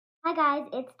Hi guys,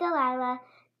 it's Delilah,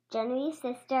 Genevieve's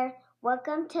sister.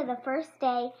 Welcome to the first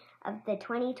day of the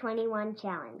 2021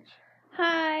 challenge.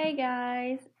 Hi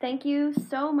guys, thank you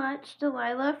so much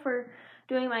Delilah for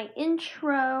doing my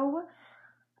intro.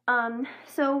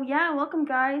 Welcome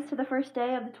guys to the first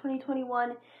day of the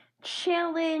 2021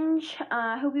 challenge.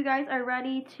 I hope you guys are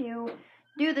ready to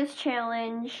do this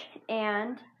challenge,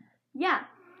 and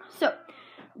so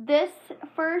this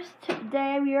first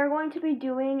day we are going to be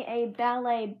doing a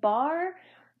ballet bar.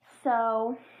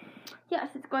 So yes,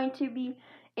 it's going to be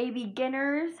a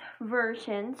beginner's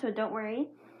version, so don't worry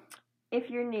if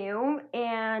you're new,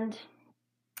 and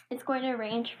it's going to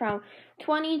range from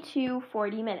 20 to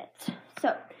 40 minutes.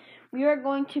 So we are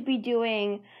going to be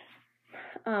doing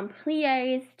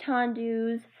pliés,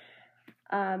 tendus,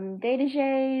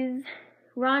 dégages,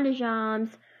 rond de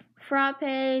jambes,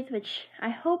 frappes, which I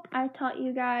hope I taught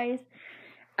you guys,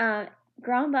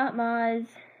 grand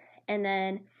battements, and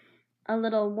then a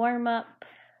little warm-up,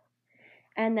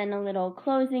 and then a little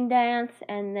closing dance,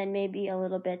 and then maybe a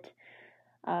little bit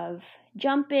of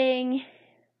jumping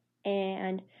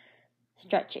and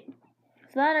stretching.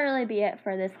 So that'll really be it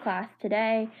for this class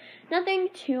today. Nothing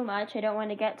too much. I don't want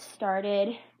to get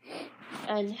started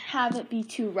and have it be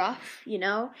too rough,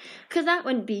 because that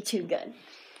wouldn't be too good.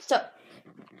 So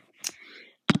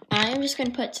I'm just going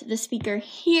to put the speaker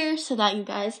here so that you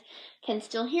guys can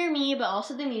still hear me, but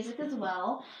also the music as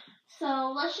well.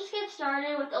 So let's just get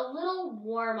started with a little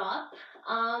warm-up.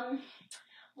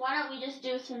 Why don't we just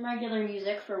do some regular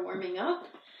music for warming up?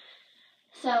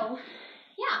 So,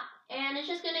 and it's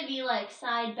just going to be like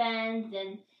side bends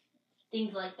and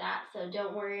things like that, so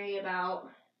don't worry about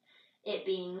it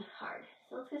being hard.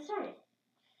 So let's get started.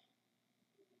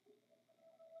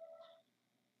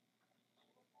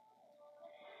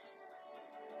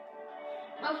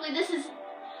 Hopefully this is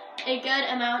a good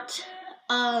amount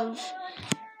of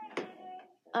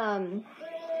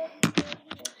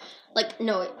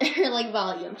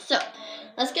volume. So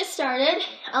let's get started.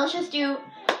 Let's just do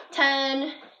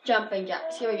 10 jumping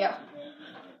jacks. Here we go.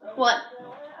 1,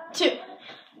 2,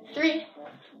 3,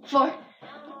 4,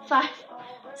 5,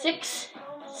 6,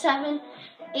 7,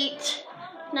 8,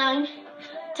 9,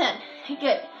 10.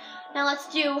 Good. Now let's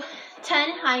do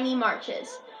 10 high knee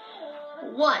marches.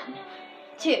 1,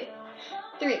 2,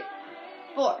 3,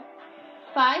 4,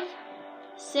 5,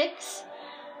 6,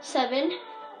 7,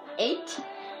 8,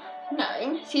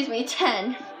 9,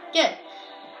 10. Good.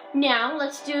 Now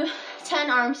let's do 10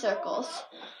 arm circles.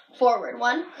 Forward.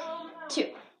 1, 2,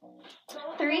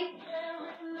 3,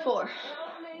 4,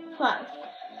 5,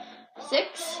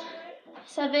 6,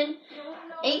 7,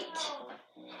 8,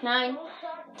 9,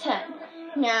 10.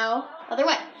 Now other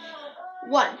way.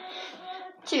 1,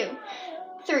 2,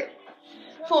 3,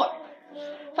 4,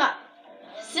 5,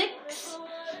 6,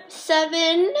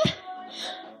 7,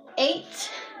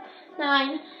 8,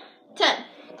 9, 10.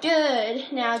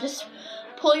 Good. Now just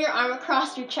pull your arm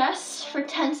across your chest for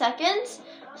 10 seconds,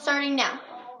 starting now.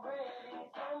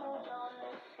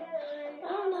 I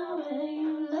don't know where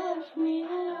you left me at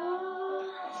all.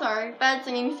 Sorry, bad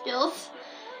singing skills.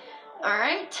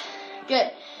 Alright,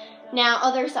 good. Now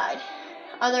other side.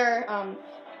 Other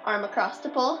arm across to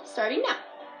pull, starting now.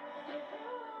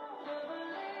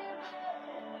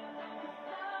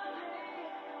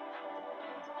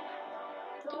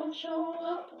 Don't show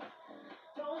up.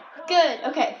 Good,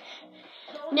 okay.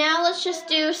 Now let's just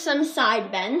do some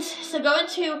side bends. So go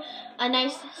into a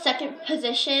nice second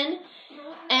position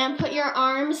and put your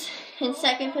arms in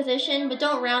second position, but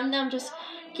don't round them, just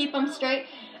keep them straight.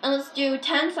 And let's do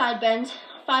 10 side bends,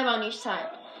 5 on each side,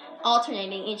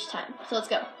 alternating each time. So let's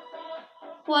go.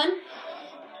 1,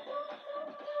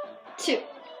 2,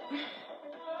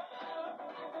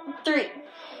 3,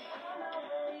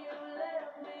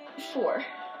 4,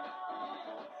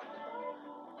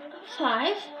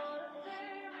 5,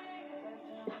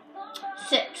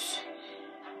 6,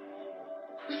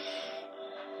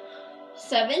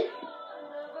 7,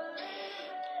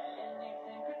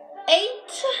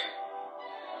 8,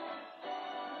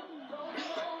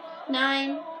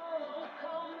 9.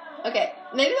 Okay,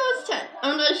 maybe that was 10.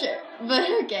 I'm not sure, but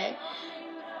okay.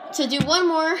 So do one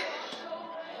more.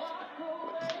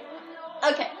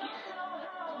 Okay,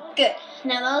 good.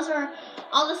 Now those are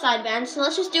all the side bends. So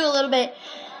let's just do a little bit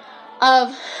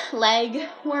of leg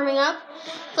warming up.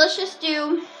 So let's just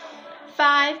do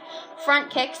 5 front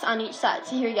kicks on each side.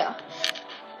 So here we go.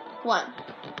 1,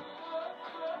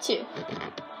 2,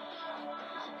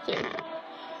 3,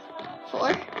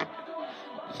 4,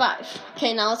 5.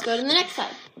 Okay, now let's go to the next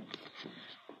side.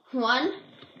 1,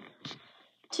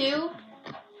 2,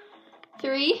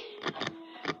 3,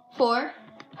 4,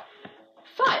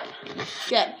 5.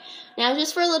 Good. Now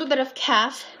just for a little bit of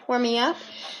calf warming up,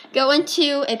 go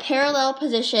into a parallel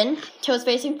position, toes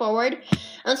facing forward.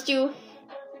 Let's do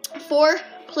 4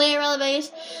 plie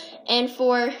releves and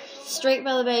 4 straight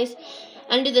releves,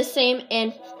 and do the same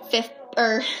in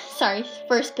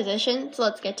first position. So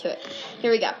let's get to it.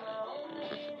 Here we go.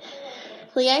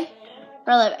 Plie,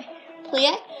 releve,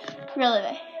 plie,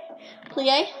 releve,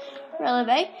 plie,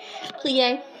 releve,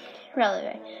 plie,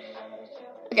 releve.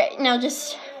 Okay, now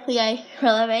just plie,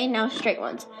 releve, now straight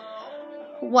ones.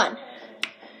 1,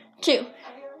 2,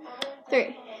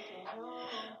 3,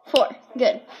 4.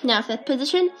 Good. Now 5th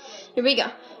position. Here we go.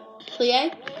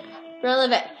 Plie,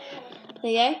 releve,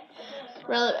 plie,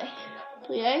 releve,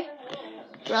 plie,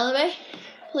 releve,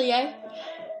 plie,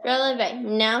 releve.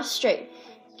 Now straight.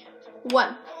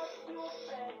 1,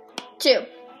 2,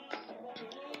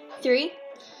 3,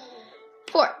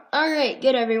 4. All right,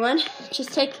 good everyone.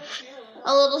 Just take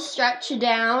a little stretch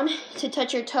down to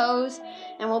touch your toes,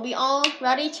 and we'll be all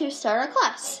ready to start our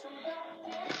class.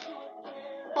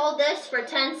 Hold this for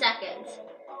 10 seconds.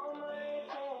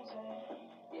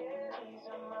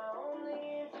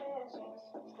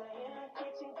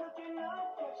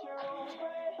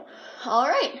 All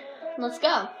right, let's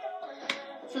go.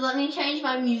 So let me change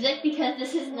my music because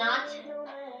this is not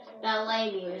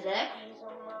ballet music.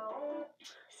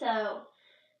 So,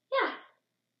 yeah.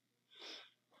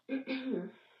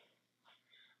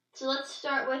 So let's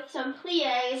start with some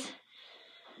plies.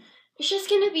 It's just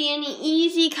going to be an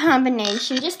easy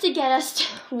combination just to get us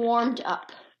warmed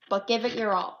up, but give it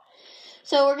your all.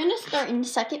 So we're going to start in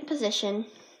 2nd position.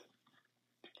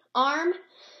 Arm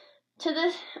to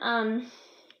the,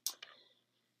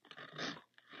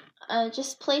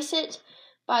 just place it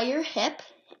by your hip,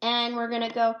 and we're going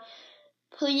to go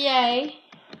plie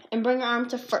and bring your arm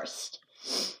to 1st.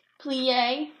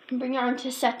 Plie and bring your arm to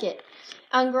 2nd.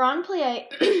 And grand plie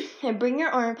and bring your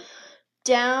arm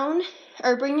down,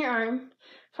 or bring your arm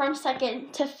from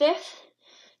 2nd to 5th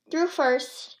through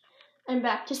 1st and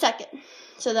back to 2nd.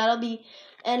 So that'll be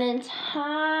an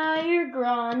entire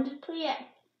grand plie.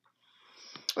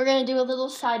 We're going to do a little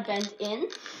side bend in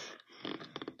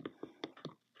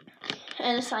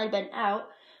and a side bend out,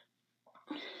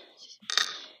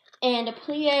 and a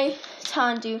plie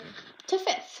tendu to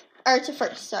 5th, or to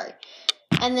 1st, sorry.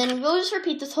 And then we'll just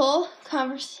repeat this whole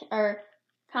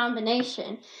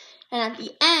combination. And at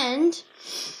the end,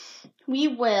 we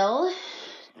will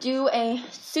do a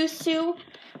susu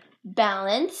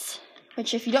balance,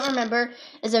 which, if you don't remember,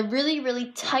 is a really,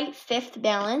 really tight 5th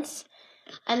balance.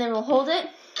 And then we'll hold it,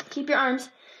 keep your arms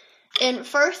in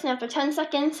 1st, and after 10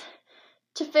 seconds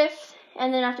to 5th,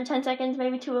 and then after 10 seconds,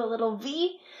 maybe to a little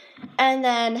V, and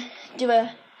then do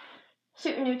a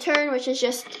Sutanu turn, which is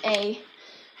just a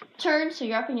turn, so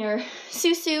you're up in your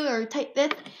susu or tight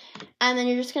 5th, and then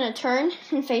you're just going to turn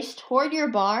and face toward your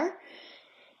bar,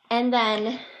 and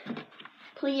then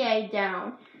plie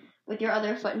down with your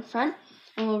other foot in front,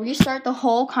 and we'll restart the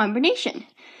whole combination.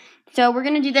 So we're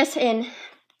going to do this in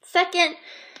 2nd,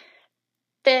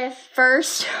 5th,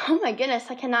 1st, oh my goodness,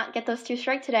 I cannot get those 2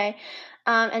 straight today,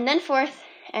 and then 4th,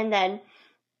 and then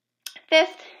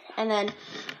 5th, and then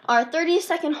our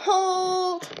 30-second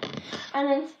hold, and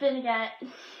then spin again,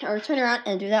 or turn around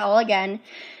and do that all again.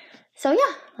 So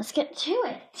yeah, let's get to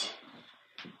it.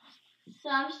 So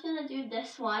I'm just going to do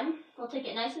this one. We'll take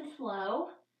it nice and slow.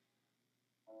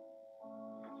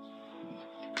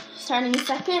 Starting in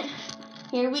 2nd,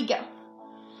 here we go.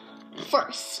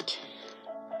 1st,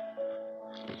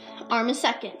 arm in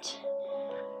 2nd,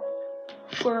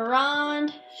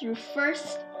 grand through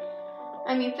 5th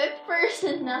first,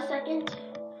 and now 2nd.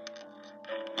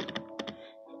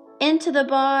 Into the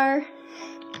bar,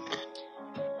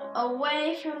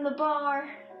 away from the bar,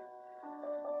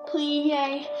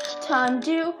 plie,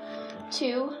 tendu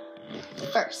to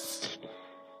 1st.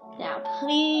 Now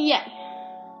plie,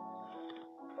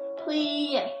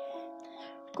 plie,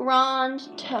 grand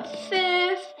to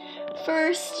 5th,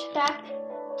 1st, back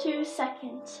to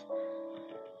 2nd.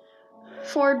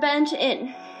 Forward bend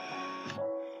in,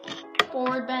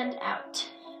 forward bend out.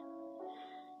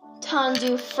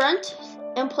 Tendu front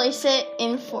and place it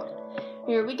in 4th.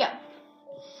 Here we go.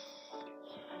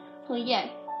 Plie,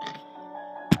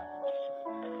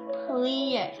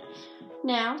 plie.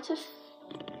 Now to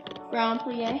round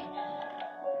plie,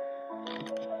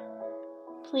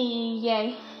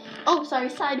 plie. Oh, sorry,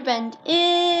 side bend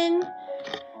in,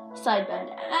 side bend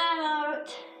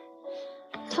out.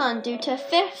 Tendu to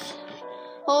 5th.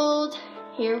 Hold.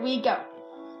 Here we go.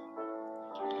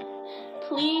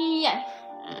 Plie,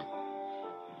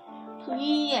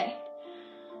 plie,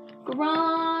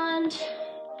 grand,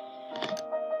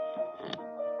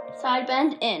 side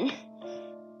bend in,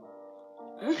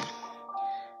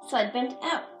 Side bend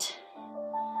out.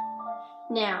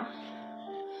 Now,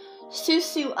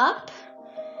 Susu up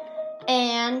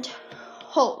and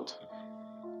hold.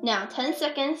 Now, 10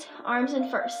 seconds, arms in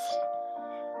first.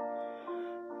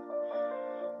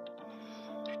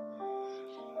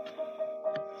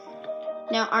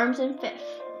 Now, arms in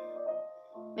fifth.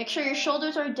 Make sure your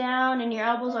shoulders are down and your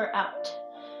elbows are out,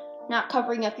 not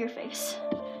covering up your face.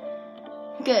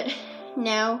 Good.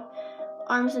 Now,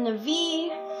 arms in a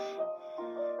V.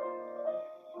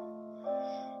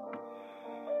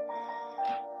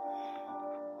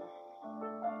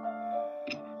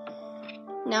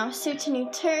 Now,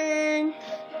 Sutanu turn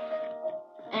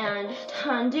and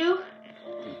Tendu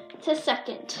to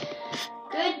second.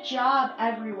 Good job,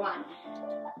 everyone.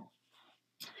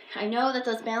 I know that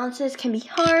those balances can be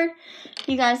hard.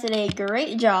 You guys did a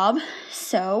great job.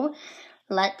 So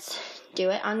let's do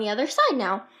it on the other side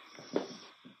now.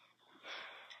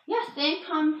 Yeah, same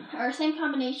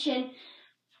combination.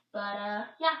 But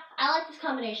yeah, I like this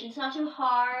combination. It's not too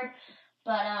hard,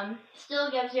 but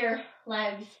still gives your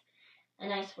legs a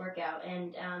nice workout.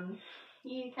 And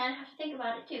you kind of have to think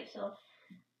about it too. So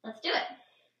let's do it.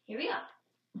 Here we go.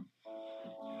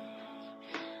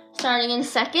 Starting in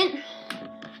second.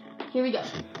 Here we go.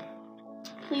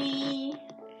 Plie.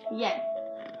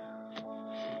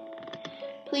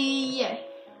 Plie.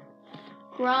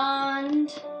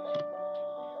 Grand.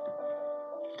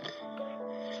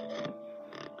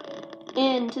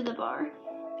 Into the bar.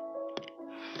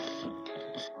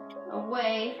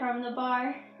 Away from the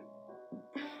bar.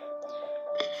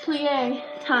 Plie.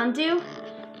 Tendu.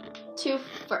 To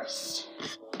first.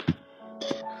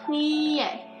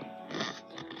 Plie.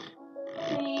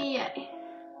 Plie.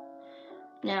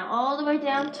 Now all the way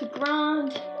down to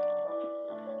grand.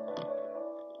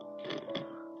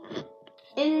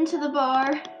 Into the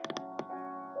bar.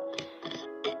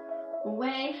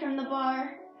 Away from the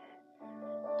bar.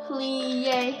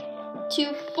 Plie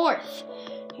to fourth.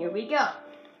 Here we go.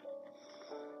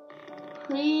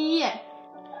 Plie.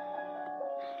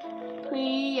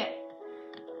 Plie.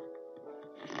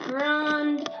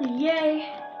 Grand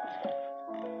plie.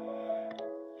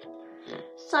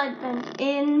 Side bend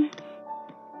in.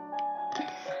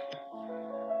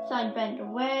 Side bend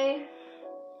away.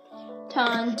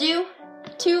 Tendu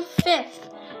to fifth.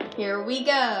 Here we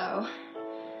go.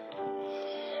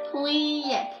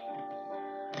 Plie.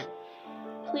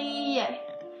 Plie.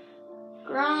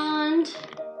 Grand.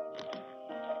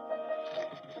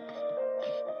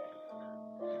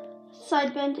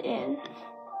 Side bend in.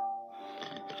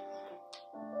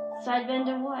 Side bend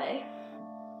away.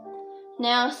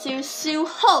 Now Susu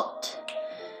halt.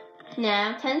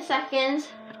 Now 10 seconds.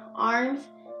 Arms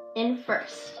in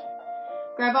first.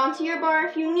 Grab onto your bar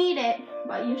if you need it,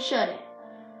 but you shouldn't.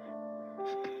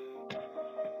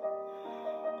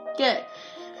 Good.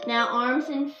 Now arms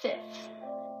in fifth.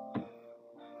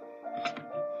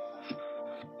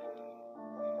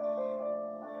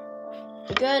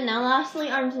 Good. Now lastly,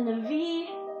 arms in a V.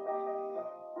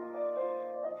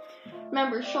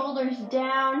 Remember, shoulders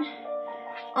down,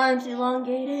 arms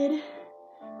elongated.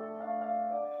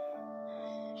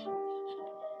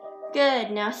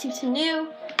 Good. Now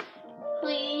Sutanu.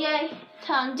 Plie.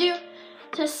 Tendu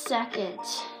to second.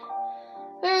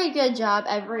 Very good job,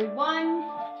 everyone.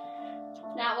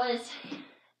 That was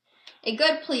a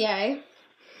good plie.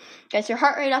 Gets your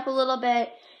heart rate up a little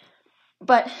bit,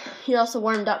 but you also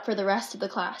warmed up for the rest of the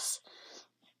class.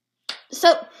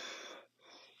 So,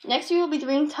 next we will be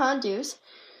doing tendus.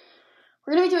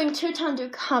 We're going to be doing 2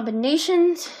 tendu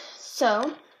combinations.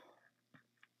 So,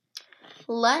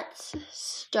 let's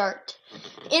start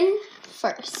in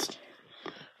first.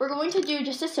 We're going to do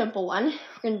just a simple one.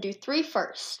 We're going to do 3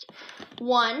 first.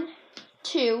 1,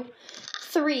 2,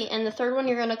 3, and the third one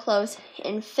you're going to close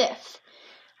in fifth.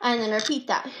 And then repeat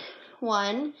that.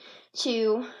 1,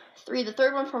 2, 3. The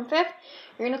third one from fifth,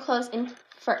 you're going to close in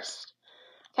first.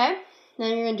 Okay?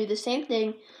 Then you're going to do the same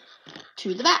thing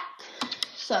to the back.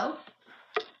 So,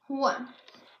 1,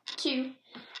 2,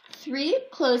 3,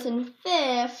 close in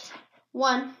fifth.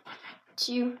 1,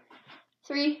 2,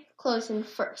 3, close in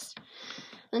first.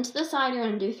 Then to the side, you're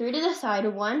going to do 3 to the side.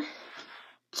 1,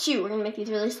 2. We're going to make these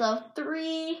really slow.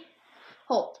 3,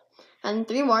 hold. And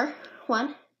 3 more.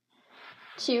 1,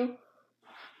 2,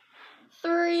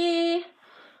 3.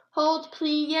 Hold,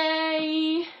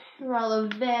 plie,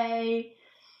 releve,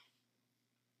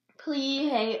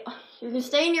 plie. You're going to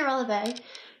stay in your releve.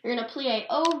 You're going to plie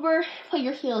over, put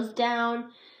your heels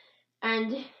down,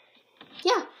 and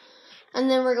yeah. And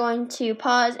then we're going to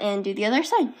pause and do the other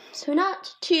side. So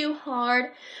not too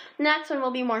hard. Next one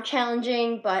will be more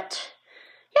challenging, but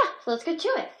yeah, so let's get to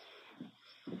it.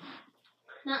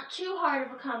 not too hard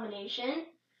of a combination.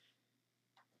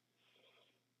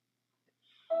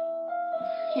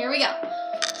 Here we go.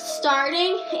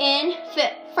 Starting in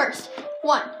first.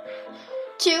 1,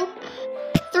 2,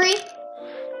 3,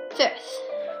 fifth.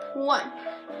 1,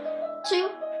 2,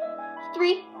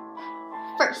 3,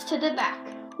 first to the back.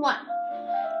 1,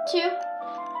 2,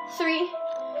 3,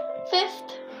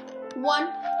 fifth.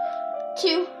 1,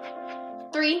 2,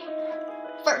 3,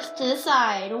 first to the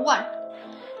side. 1,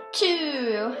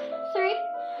 2, 3,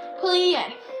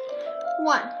 plie.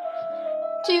 1,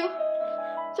 2,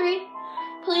 3,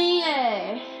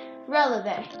 plie.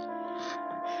 Releve.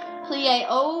 Plie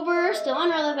over, still on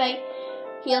releve.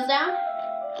 Heels down.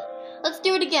 Let's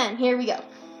do it again. Here we go.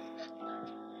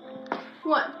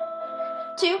 1,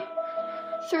 2,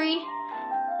 3,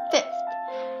 fifth.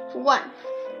 1,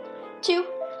 2,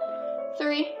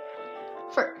 3,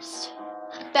 first.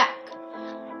 Back.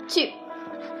 2,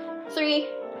 3,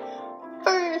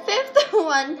 fifth.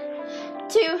 1,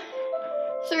 2,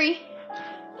 3,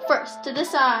 first to the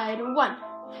side. 1,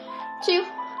 2,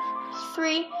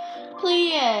 3,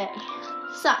 plie.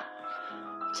 Side.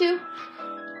 2,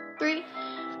 3,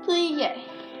 plie.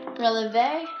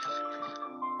 Releve.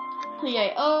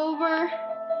 Plie over.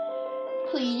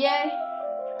 Plie.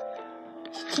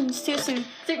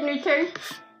 Signature.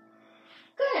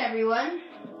 Good, everyone.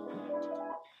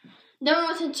 That one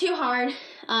wasn't too hard.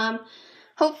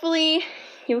 Hopefully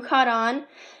you caught on.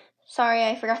 Sorry,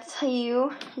 I forgot to tell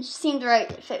you. It just seemed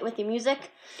right fit with the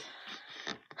music.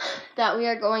 That we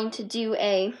are going to do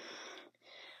a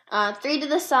 3 to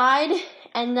the side,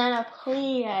 and then a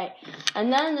plie,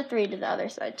 and then the 3 to the other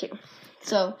side too.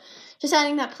 So just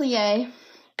adding that plie,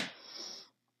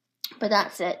 but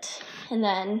that's it. And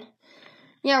then,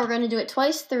 yeah, we're going to do it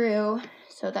twice through,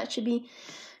 so that should be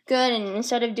good. And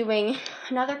instead of doing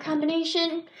another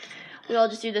combination, we'll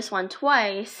just do this one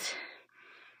twice,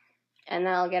 and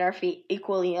that'll get our feet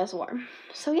equally as warm.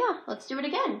 So yeah, let's do it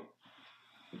again.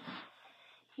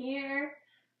 Here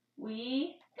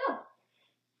we go.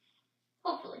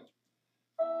 Hopefully.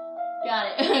 Got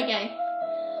it. Okay.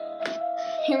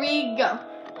 Here we go.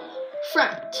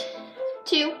 Front.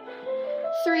 2,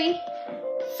 3,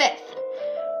 fifth.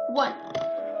 1,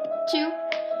 2,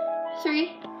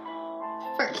 3,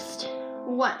 first.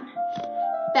 1.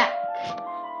 Back.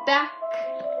 Back.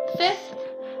 Fifth.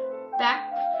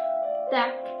 Back.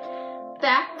 Back.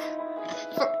 Back.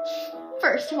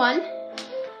 First. 1,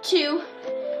 2,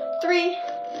 3,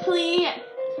 plie.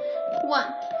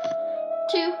 1,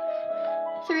 2,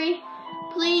 3,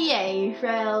 plie.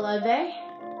 Releve.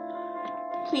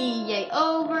 Plie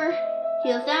over.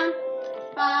 Heels down.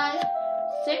 5,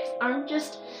 6. Arm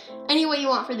just any way you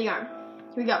want for the arm.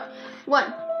 Here we go.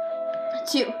 1,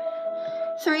 2,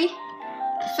 3,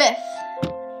 fifth.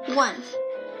 1,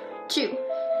 2,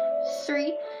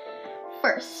 3,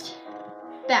 first.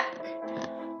 Back.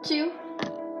 2,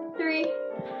 3,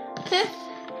 fifth.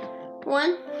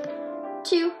 1,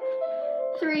 2,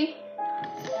 3,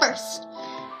 first.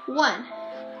 1,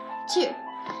 2,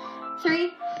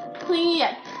 3,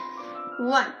 plie.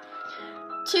 1,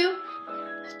 2,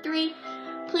 3,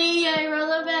 plie,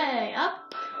 releve.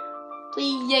 Up.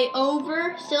 Plie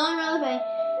over. Still on releve.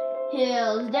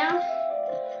 Heels down.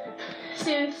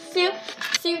 Suit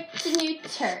to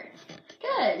neuter.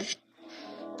 Good.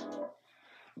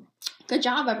 Good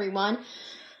job, everyone.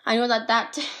 I know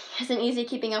that isn't easy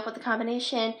keeping up with the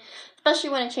combination, especially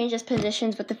when it changes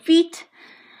positions with the feet.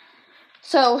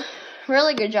 So,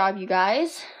 really good job, you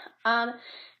guys.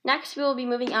 Next, we will be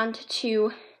moving on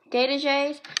to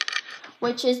déjeuner,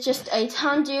 which is just a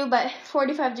tendu, but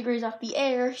 45 degrees off the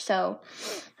air, so,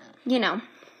 you know.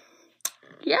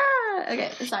 Yeah,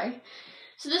 okay, sorry.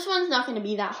 So this one's not going to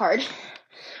be that hard.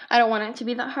 I don't want it to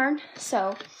be that hard,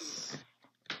 so,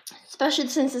 especially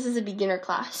since this is a beginner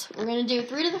class. We're going to do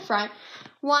 3 to the front.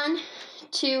 1,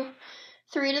 2,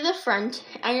 3 to the front,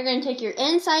 and you're going to take your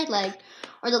inside leg,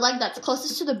 or the leg that's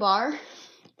closest to the bar,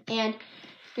 and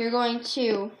you're going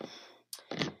to do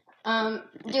a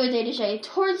déjeuner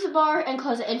towards the bar and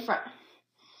close it in front.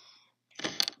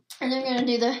 And then you're going to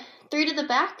do the 3 to the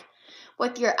back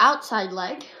with your outside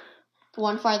leg, the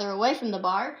one farther away from the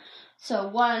bar. So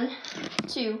 1,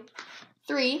 2,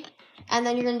 3, and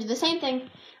then you're going to do the same thing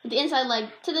with the inside leg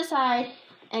to the side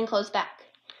and close back.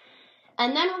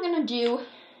 And then we're going to do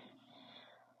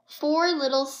 5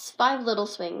 little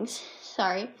swings.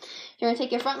 Sorry. You're going to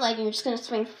take your front leg and you're just going to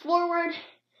swing forward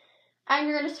and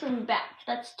you're going to swing back.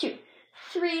 That's 2,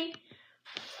 3,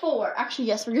 4. Actually,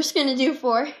 yes, we're just going to do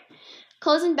 4.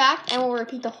 Closing back, and we'll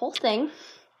repeat the whole thing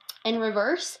in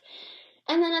reverse.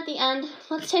 And then at the end,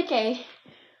 let's take a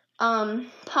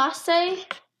passe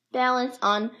balance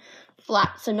on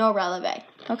flat, so no releve.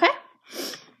 Okay?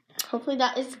 Hopefully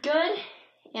that is good,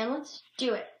 and let's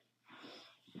do it.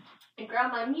 And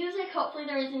grab my music. Hopefully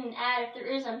there isn't an ad. If there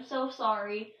is, I'm so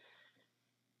sorry.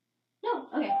 No,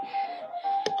 okay.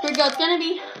 Here we go. It's gonna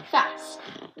be fast.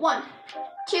 1,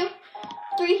 2,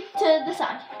 3 to the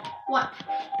side. 1,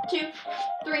 2,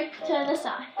 3 to the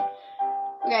side.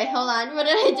 Okay, hold on. What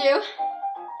did I do?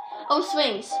 Oh,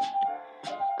 swings.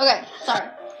 Okay, sorry.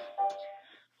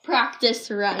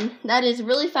 Practice run. That is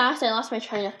really fast. I lost my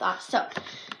train of thought. So,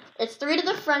 it's 3 to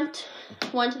the front,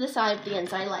 1 to the side with the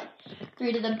inside leg.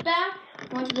 3 to the back,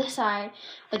 1 to the side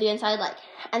with the inside leg.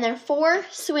 And then 4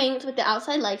 swings with the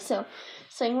outside leg. So,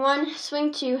 swing 1,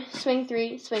 swing 2, swing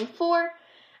 3, swing 4,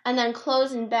 and then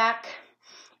close and back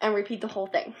and repeat the whole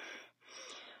thing.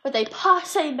 With a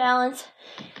passe balance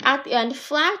at the end,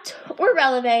 flat or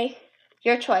releve,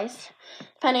 your choice,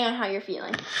 depending on how you're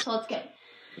feeling. So let's get it.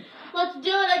 Let's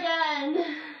do it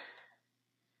again.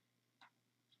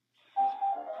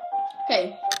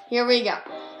 Okay, here we go.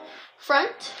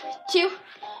 Front, 2,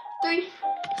 3,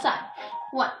 side.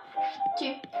 1,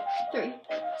 2, 3,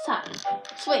 side.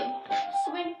 Swing,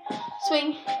 swing,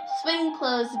 swing, swing,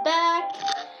 close back.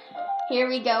 Here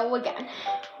we go again.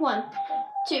 1,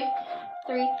 2,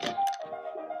 3,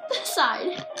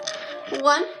 side.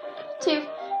 1, 2,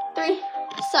 3,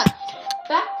 side.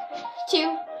 Back,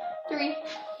 2, 3,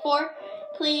 4,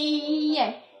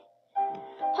 plie.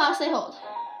 Passe, hold.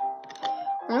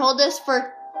 We're gonna hold this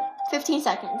for 15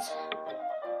 seconds.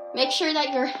 Make sure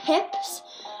that your hips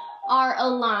are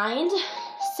aligned,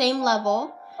 same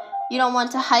level. You don't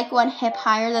want to hike one hip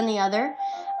higher than the other.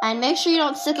 And make sure you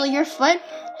don't sickle your foot.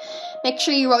 Make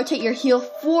sure you rotate your heel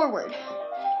forward.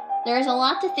 There's a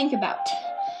lot to think about.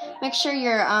 Make sure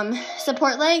your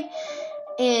support leg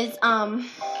is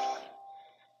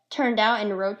turned out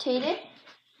and rotated.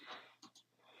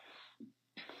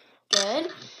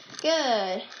 Good,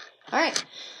 good. All right,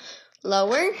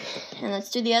 lower, and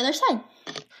let's do the other side.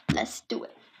 Let's do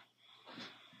it.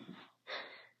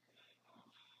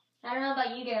 I don't know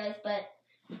about you guys, but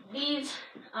these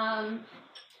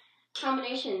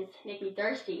combinations make me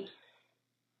thirsty.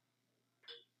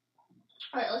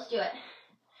 All right, let's do it.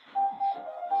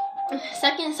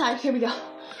 Second side, here we go.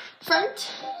 Front,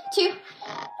 2,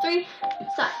 3,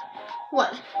 side.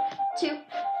 1, 2,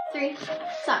 3,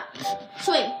 side.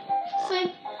 Swing,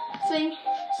 swing, swing,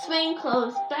 swing,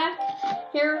 close back.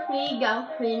 Here we go,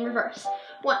 in reverse.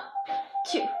 1,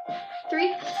 2,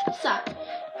 3, side.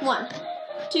 1,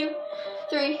 2,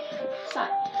 3,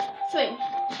 side. Swing,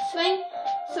 swing,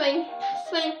 swing,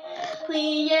 swing,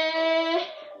 plie,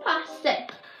 passe.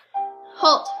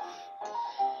 Hold.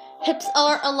 Hips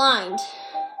are aligned.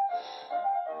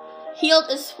 Heel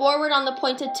is forward on the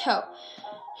pointed toe.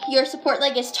 Your support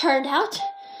leg is turned out.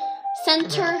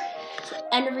 Center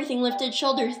and everything lifted,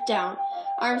 shoulders down.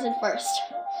 Arms in first.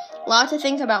 A lot to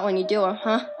think about when you do them,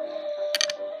 huh?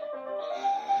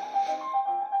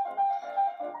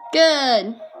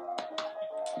 Good.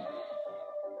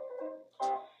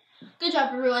 Good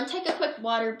job, everyone. Take a quick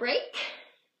water break.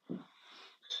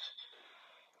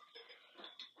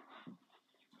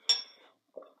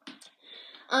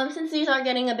 Since these are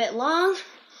getting a bit long,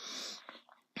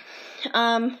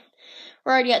 we're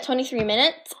already at 23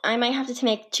 minutes. I might have to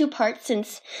make 2 parts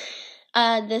since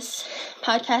this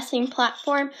podcasting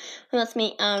platform lets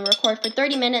me record for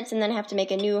 30 minutes and then I have to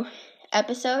make a new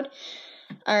episode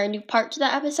or a new part to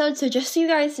that episode. So just so you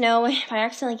guys know, if I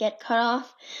accidentally get cut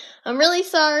off, I'm really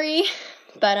sorry,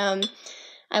 but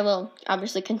I will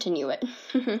obviously continue it.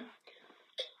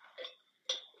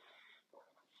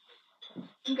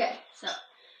 Okay, so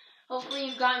hopefully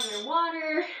you've gotten your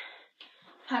water,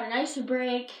 had a nice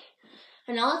break,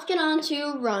 and now let's get on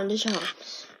to rond de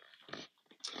jambes.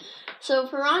 So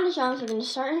for rond de jambes, we're going to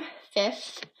start in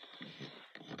 5th,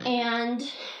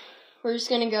 and we're just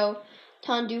going to go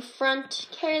tendu front,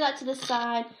 carry that to the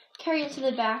side, carry it to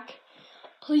the back,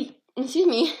 bring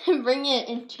it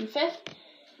into 5th,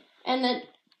 and then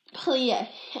plie,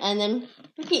 and then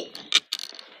repeat.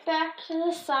 Back to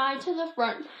the side, to the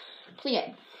front,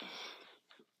 plie.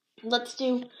 Let's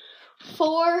do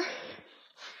 4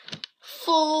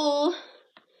 full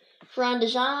rond de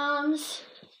jambes.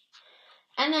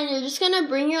 And then you're just going to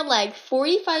bring your leg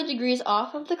 45 degrees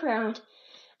off of the ground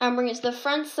and bring it to the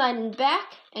front, side, and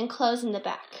back, and close in the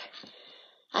back.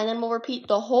 And then we'll repeat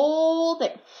the whole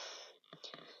thing.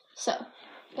 So,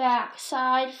 back,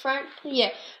 side, front,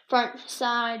 plie, front,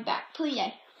 side, back,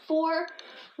 plie. 4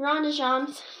 rond de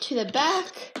jambes to the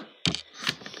back.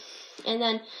 And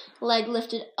then leg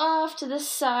lifted off to the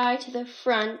side, to the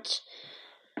front,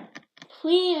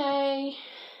 plie,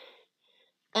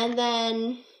 and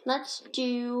then let's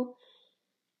do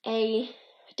a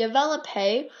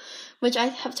develope, which I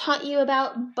have taught you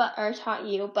about, but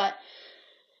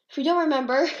if you don't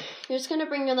remember, you're just going to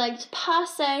bring your legs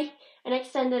passe and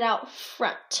extend it out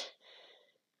front.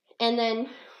 And then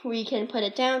we can put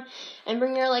it down and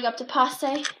bring your leg up to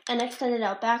passe and extend it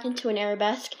out back into an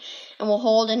arabesque, and we'll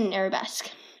hold in an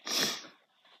arabesque.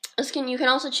 You can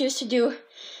also choose to do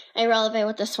a releve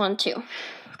with this one too.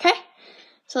 Okay?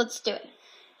 So let's do it.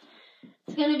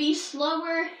 It's going to be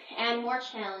slower and more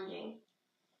challenging.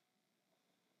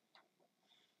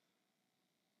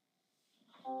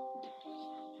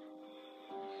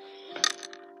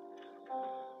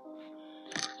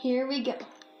 Here we go.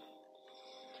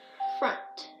 Front,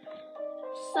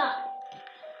 side,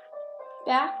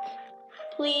 back,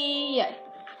 plie,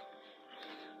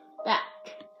 back,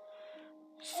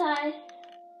 side,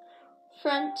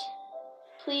 front,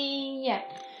 plie.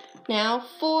 Now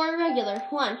 4 regular.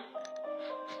 1,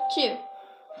 2,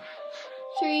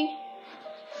 3,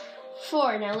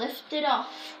 4. Now lift it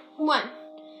off. 1,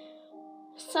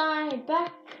 side,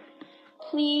 back,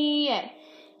 plie.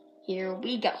 Here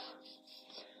we go.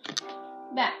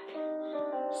 Back,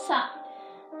 side,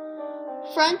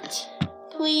 front,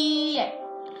 plie,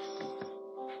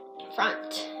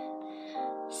 front,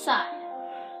 side,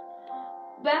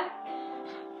 back,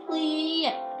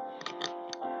 plie,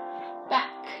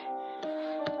 back,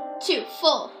 2,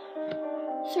 full,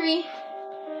 3,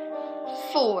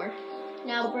 4.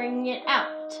 Now bring it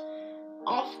out,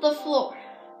 off the floor,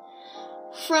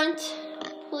 front,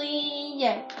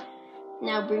 plie.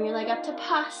 Now bring your leg up to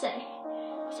passe.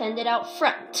 Send it out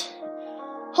front.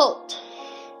 Hold.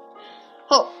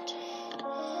 Hold.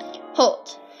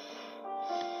 Hold.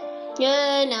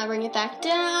 Good. Now bring it back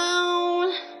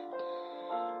down.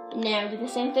 Now do the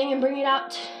same thing and bring it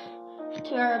out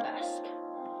to arabesque.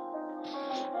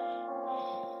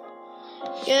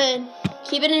 Good.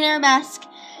 Keep it in arabesque.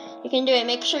 You can do it.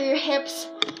 Make sure your hips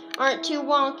aren't too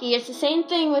wonky. It's the same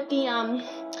thing with the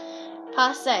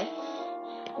passe.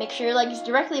 Make sure your leg is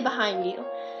directly behind you.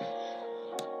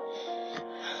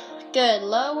 Good.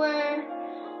 Lower.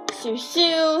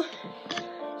 Sous-sus.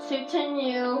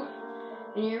 Soutenu.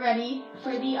 And you're ready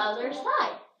for the other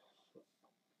side.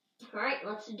 Alright,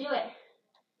 let's do it.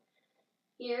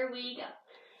 Here we go.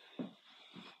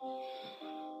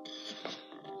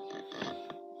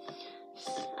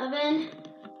 7,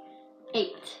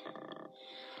 8.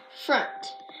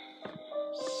 Front.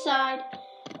 Side.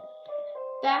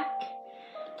 Back.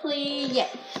 Plie.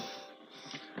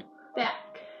 Back.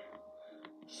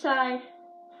 Side,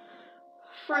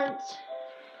 front,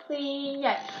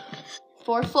 plie.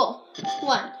 4 full.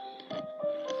 1,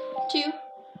 2,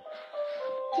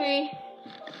 3,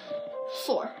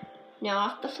 4. Now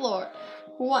off the floor.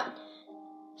 1,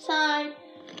 side,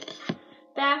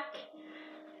 back,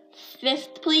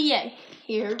 5th plie.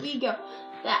 Here we go.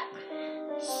 Back,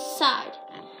 side,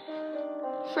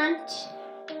 front,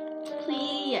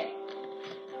 plie,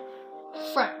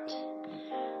 front,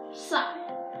 side,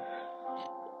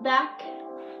 back,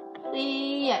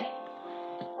 plie.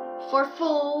 4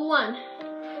 full. 1,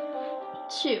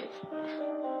 2,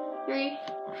 3,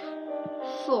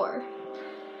 4.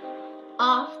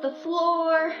 Off the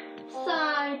floor,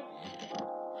 side,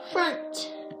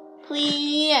 front,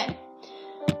 plie.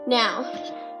 Now,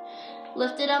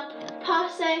 lift it up,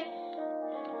 passe,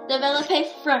 develope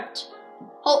front,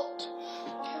 hold.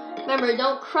 Remember,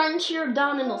 don't crunch your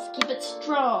abdominals, keep it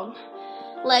strong.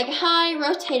 Leg high,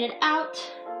 rotate it out.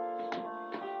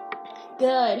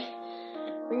 Good.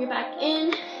 Bring it back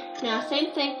in. Now,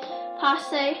 same thing,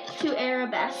 passe to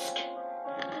arabesque.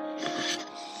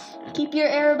 Keep your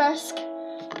arabesque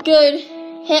good.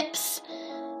 Hips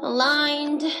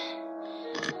aligned.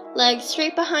 Legs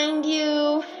straight behind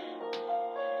you.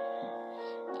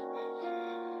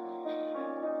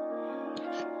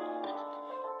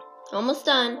 Almost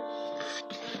done.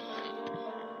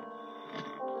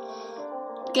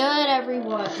 Good,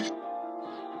 everyone.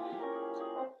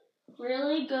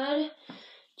 Really good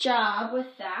job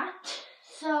with that.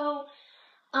 So,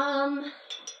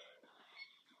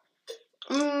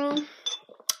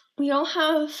 we don't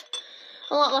have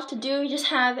a lot left to do. We just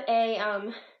have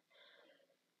a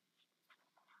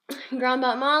grand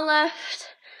battement left,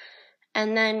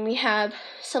 and then we have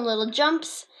some little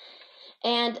jumps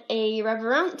and a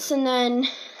reverence, and then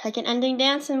like an ending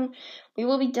dance, and we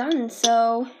will be done.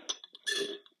 So,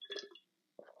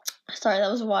 sorry,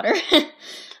 that was water.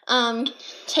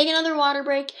 Take another water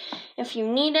break if you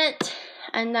need it,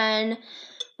 and then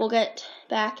we'll get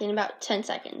back in about 10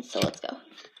 seconds. So let's go.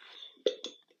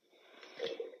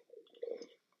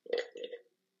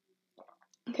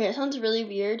 Okay, it sounds really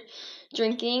weird.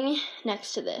 drinking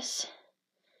next to this.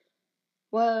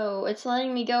 Whoa, it's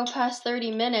letting me go past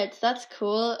 30 minutes. That's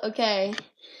cool. Okay,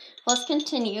 let's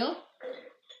continue.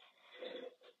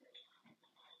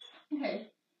 Okay,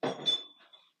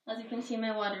 as you can see,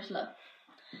 my water's low.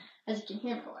 As you can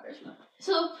hear, my water's low.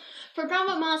 So, for Ground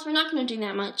Up Moss, we're not going to do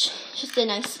that much. Just a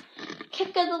nice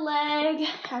kick of the leg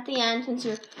at the end since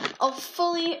you're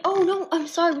oh no, I'm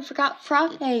sorry, we forgot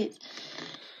frappes.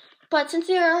 But since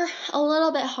they're a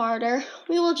little bit harder,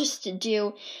 we will just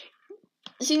do,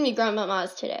 Ground Up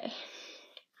Moss today.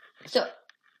 So,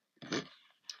 we're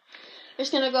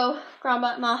just going to go Ground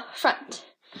Up Moss front,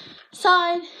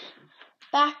 side,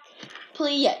 back,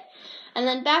 plie, and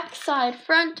then back, side,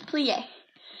 front, plie.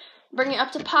 Bring it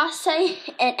up to passe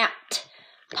and out.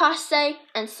 Passe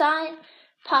and side,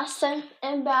 passe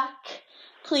and back,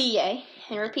 plie,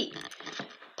 and repeat.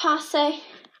 Passe,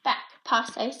 back,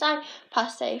 passe, side,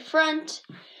 passe, front,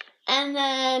 and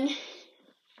then,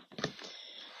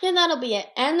 yeah, that'll be it.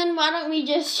 And then why don't we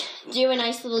just do a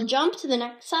nice little jump to the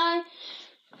next side,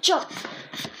 jump,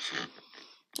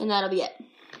 and that'll be it.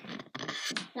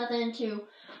 Nothing too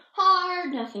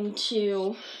hard, nothing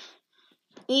too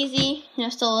easy,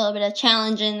 still a little bit of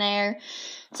challenge in there.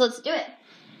 So let's do it.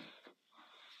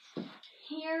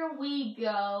 Here we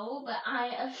go, but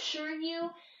I assure you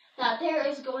that there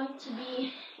is going to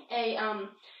be a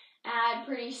ad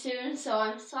pretty soon, so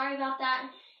I'm sorry about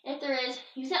that. If there is,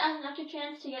 use it as an extra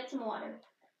chance to get some water.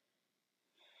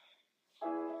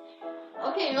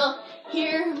 Okay, well,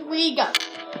 here we go.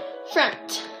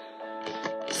 Front,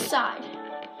 side,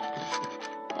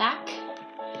 back,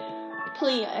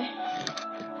 plie,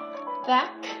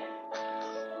 back,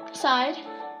 side,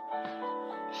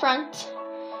 front,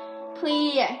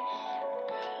 plie,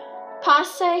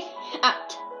 passe,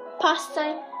 out,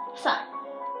 passe, side,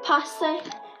 passe,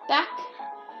 back,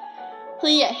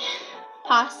 plie,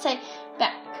 passe,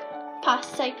 back,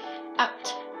 passe,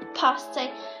 out,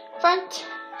 passe, front,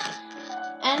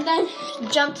 and then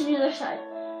jump to the other side.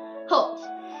 Hold.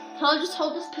 I'll just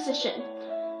hold this position.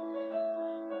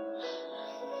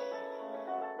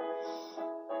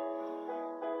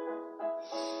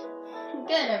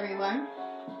 Good, everyone.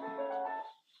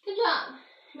 Good job.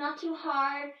 Not too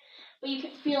hard, but you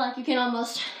can feel like you can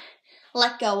almost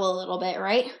let go a little bit,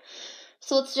 right?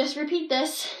 So let's just repeat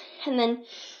this, and then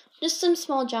just some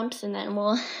small jumps, and then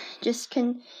we'll just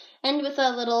end with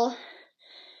a little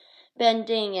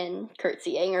bending and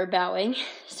curtsying or bowing.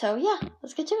 So yeah,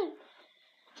 let's get to it.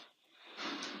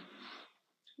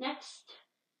 Next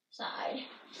side.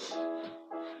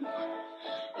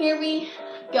 Here we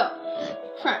go.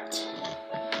 Front,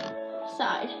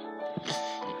 side,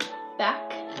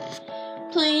 back,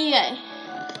 plie,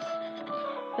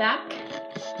 back,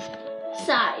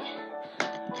 side,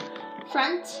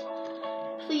 front,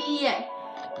 plie,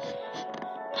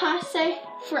 passe,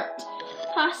 front,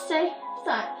 passe,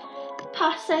 side,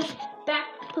 passe, back,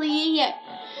 plie,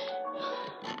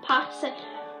 passe,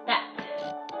 back,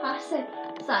 passe,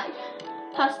 side,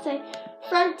 passe,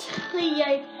 front,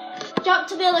 plie, jump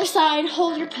to the other side,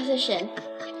 hold your position.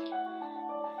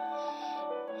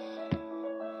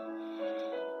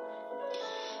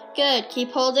 Good,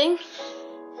 keep holding.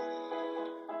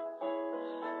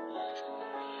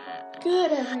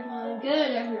 Good,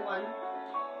 everyone.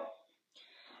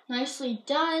 Nicely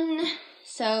done.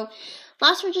 So,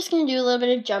 last we're just going to do a little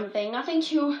bit of jumping. Nothing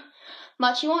too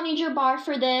much. You won't need your bar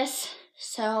for this.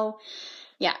 So,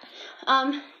 yeah.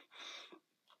 I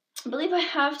believe I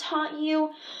have taught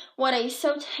you what a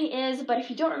saute is, but if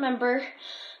you don't remember,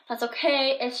 that's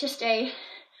okay. It's just you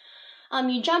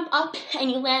jump up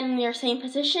and you land in your same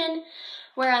position,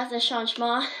 whereas the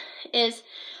changement is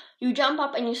you jump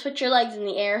up and you switch your legs in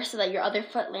the air so that your other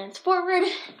foot lands forward,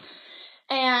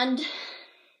 and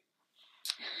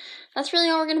that's really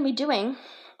all we're going to be doing.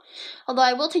 Although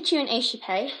I will teach you an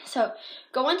échappé. So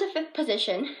go into fifth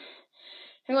position.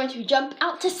 You're going to jump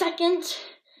out to second,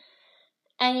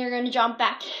 and you're going to jump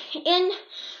back in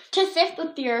to fifth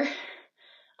with your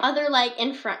other leg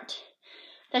in front.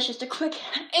 That's just a quick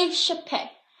échappé.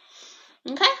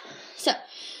 Okay? So,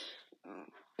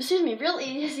 real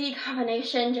easy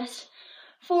combination, just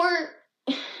 4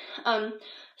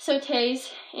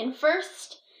 sautes in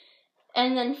first,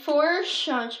 and then 4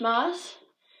 changements,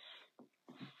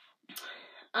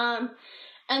 and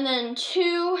then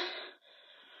 2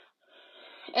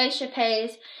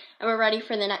 échappés, and we're ready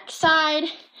for the next side.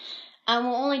 And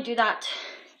we'll only do that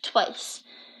twice,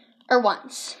 or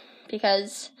once,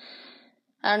 because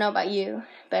I don't know about you,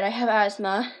 but I have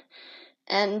asthma,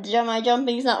 and my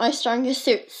jumping's not my strongest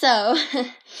suit, so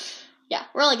yeah,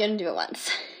 we're only going to do it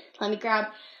once. Let me grab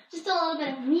just a little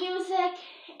bit of music,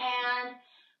 and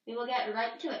we will get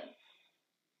right to it.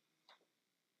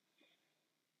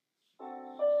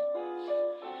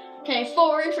 Okay,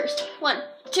 forward first. 1,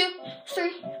 2,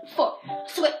 3, 4.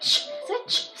 Switch,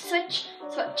 switch, switch,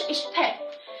 switch. Ishapay,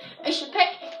 ishapay.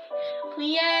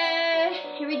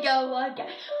 Plie. Here we go again.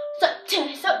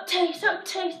 Saute, saute,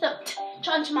 saute, saute.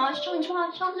 Change march, change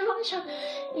march, change march.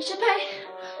 Ishapay,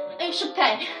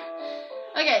 ishapay.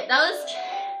 Okay, that was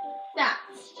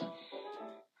fast,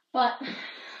 but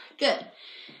good.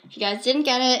 If you guys didn't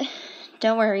get it,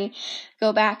 don't worry.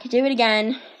 Go back, do it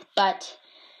again. But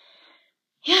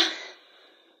yeah,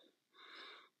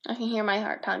 I can hear my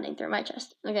heart pounding through my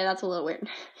chest. Okay, that's a little weird.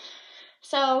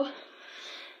 So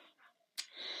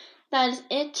that is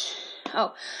it.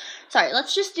 Oh, sorry.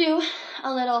 Let's just do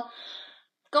a little.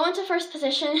 Go into first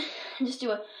position and just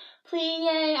do a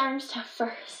plie, arms to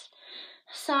first.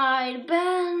 Side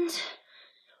bend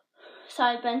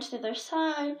to the other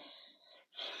side.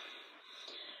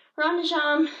 Rond de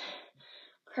jambe,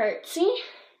 curtsy.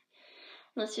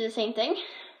 Let's do the same thing.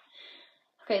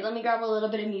 Okay, let me grab a little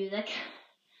bit of music.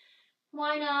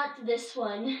 Why not this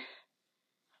one?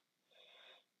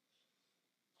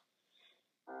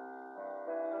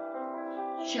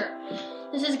 Sure,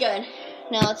 this is good.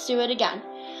 Now let's do it again.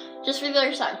 Just for the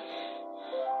other side.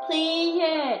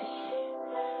 Plie.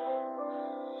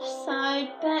 Side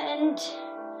bend.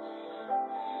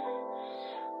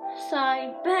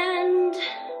 Side bend.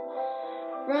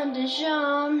 Rond de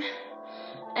jambe.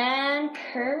 And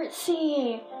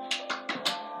curtsy.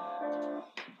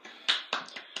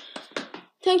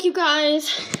 Thank you guys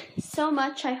so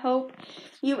much. I hope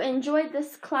you enjoyed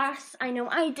this class. I know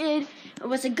I did. It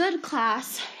was a good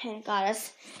class and it got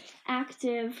us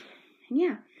active. And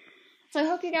yeah. So I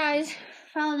hope you guys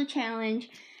follow the challenge.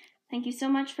 Thank you so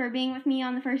much for being with me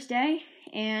on the first day.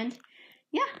 And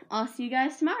yeah, I'll see you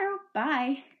guys tomorrow.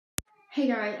 Bye. Hey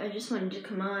guys, I just wanted to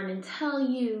come on and tell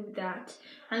you that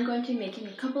I'm going to be making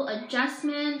a couple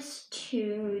adjustments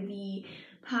to the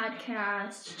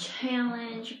podcast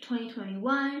challenge of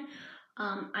 2021.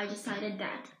 I decided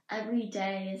that every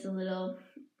day is a little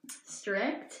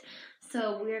strict,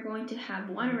 so we're going to have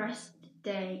one rest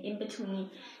day in between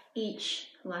each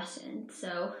lesson.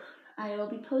 So I will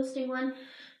be posting one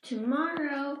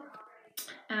tomorrow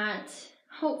at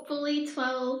hopefully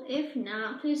 12. If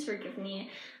not, please forgive me.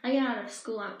 I get out of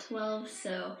school at 12,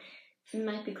 so it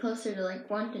might be closer to like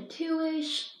 1 to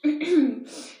 2-ish.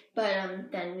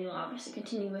 But then we will obviously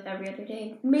continue with every other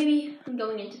day. Maybe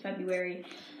going into February.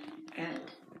 And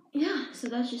yeah, so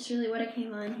that's just really what I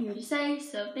came on here to say.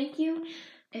 So thank you,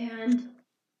 and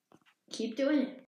keep doing it.